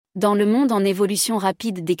Dans le monde en évolution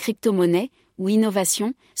rapide des crypto-monnaies, où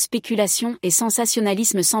innovation, spéculation et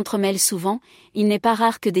sensationnalisme s'entremêlent souvent, il n'est pas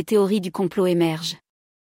rare que des théories du complot émergent.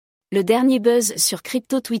 Le dernier buzz sur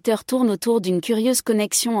crypto Twitter tourne autour d'une curieuse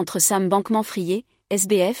connexion entre Sam Bankman-Fried,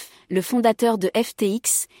 SBF, le fondateur de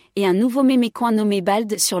FTX, et un nouveau Memecoin nommé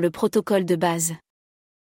Bald sur le protocole de base.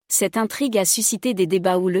 Cette intrigue a suscité des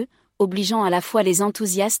débats houleux, obligeant à la fois les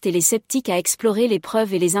enthousiastes et les sceptiques à explorer les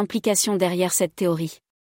preuves et les implications derrière cette théorie.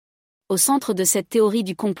 Au centre de cette théorie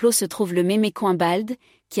du complot se trouve le Memecoin Bald,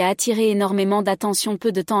 qui a attiré énormément d'attention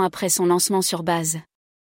peu de temps après son lancement sur base.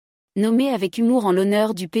 Nommée avec humour en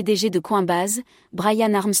l'honneur du PDG de Coinbase,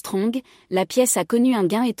 Brian Armstrong, la pièce a connu un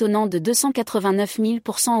gain étonnant de 289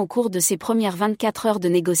 000% au cours de ses premières 24 heures de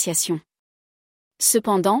négociation.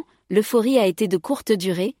 Cependant, l'euphorie a été de courte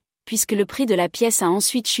durée, puisque le prix de la pièce a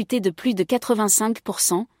ensuite chuté de plus de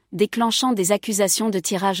 85%, déclenchant des accusations de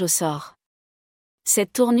tirage au sort.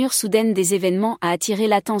 Cette tournure soudaine des événements a attiré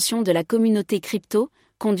l'attention de la communauté crypto,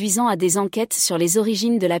 conduisant à des enquêtes sur les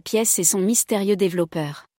origines de la pièce et son mystérieux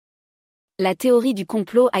développeur. La théorie du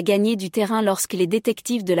complot a gagné du terrain lorsque les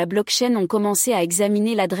détectives de la blockchain ont commencé à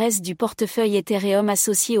examiner l'adresse du portefeuille Ethereum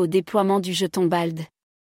associé au déploiement du jeton Bald.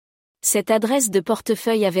 Cette adresse de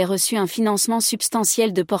portefeuille avait reçu un financement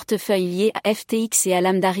substantiel de portefeuille lié à FTX et à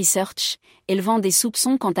Lambda Research, élevant des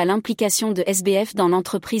soupçons quant à l'implication de SBF dans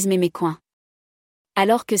l'entreprise Memecoin.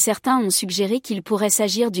 Alors que certains ont suggéré qu'il pourrait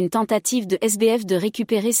s'agir d'une tentative de SBF de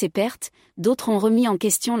récupérer ses pertes, d'autres ont remis en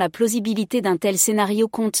question la plausibilité d'un tel scénario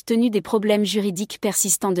compte tenu des problèmes juridiques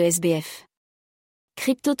persistants de SBF.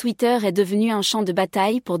 Crypto Twitter est devenu un champ de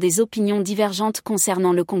bataille pour des opinions divergentes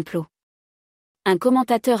concernant le complot. Un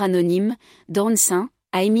commentateur anonyme, Dornsin,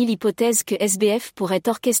 a émis l'hypothèse que SBF pourrait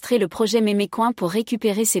orchestrer le projet Memecoin pour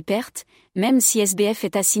récupérer ses pertes, même si SBF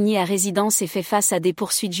est assigné à résidence et fait face à des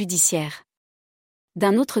poursuites judiciaires.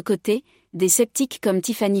 D'un autre côté, des sceptiques comme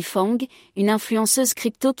Tiffany Fong, une influenceuse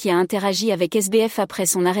crypto qui a interagi avec SBF après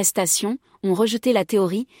son arrestation, ont rejeté la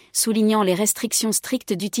théorie, soulignant les restrictions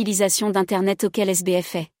strictes d'utilisation d'Internet auxquelles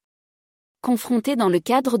SBF est confronté dans le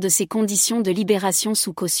cadre de ses conditions de libération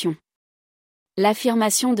sous caution.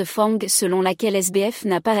 L'affirmation de Fong selon laquelle SBF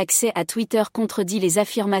n'a pas accès à Twitter contredit les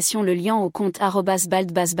affirmations le liant au compte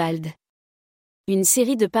 @bald. Une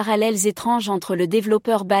série de parallèles étranges entre le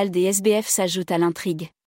développeur Bald et SBF s'ajoute à l'intrigue.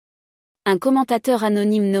 Un commentateur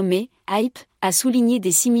anonyme nommé Hype a souligné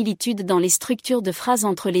des similitudes dans les structures de phrases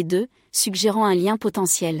entre les deux, suggérant un lien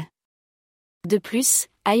potentiel. De plus,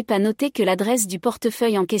 Hype a noté que l'adresse du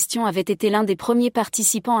portefeuille en question avait été l'un des premiers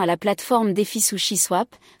participants à la plateforme DeFi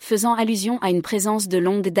SushiSwap, faisant allusion à une présence de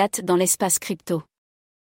longue date dans l'espace crypto.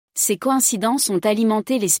 Ces coïncidences ont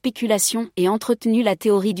alimenté les spéculations et entretenu la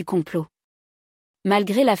théorie du complot.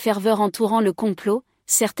 Malgré la ferveur entourant le complot,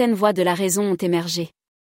 certaines voix de la raison ont émergé.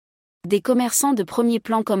 Des commerçants de premier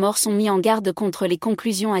plan comme Or sont mis en garde contre les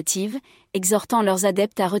conclusions hâtives, exhortant leurs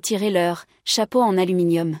adeptes à retirer leur chapeau en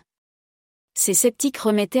aluminium. Ces sceptiques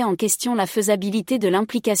remettaient en question la faisabilité de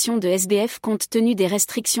l'implication de SBF compte tenu des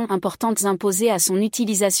restrictions importantes imposées à son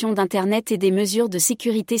utilisation d'Internet et des mesures de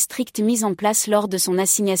sécurité strictes mises en place lors de son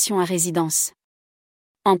assignation à résidence.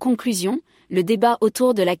 En conclusion, le débat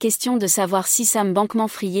autour de la question de savoir si Sam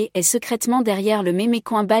Bankman-Fried est secrètement derrière le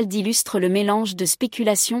Memecoin Bald illustre le mélange de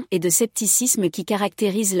spéculation et de scepticisme qui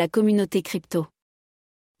caractérise la communauté crypto.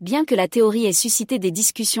 Bien que la théorie ait suscité des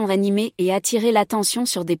discussions animées et attiré l'attention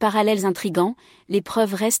sur des parallèles intrigants, les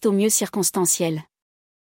preuves restent au mieux circonstancielles.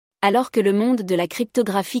 Alors que le monde de la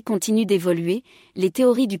cryptographie continue d'évoluer, les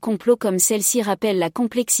théories du complot comme celle-ci rappellent la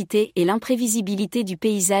complexité et l'imprévisibilité du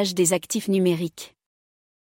paysage des actifs numériques.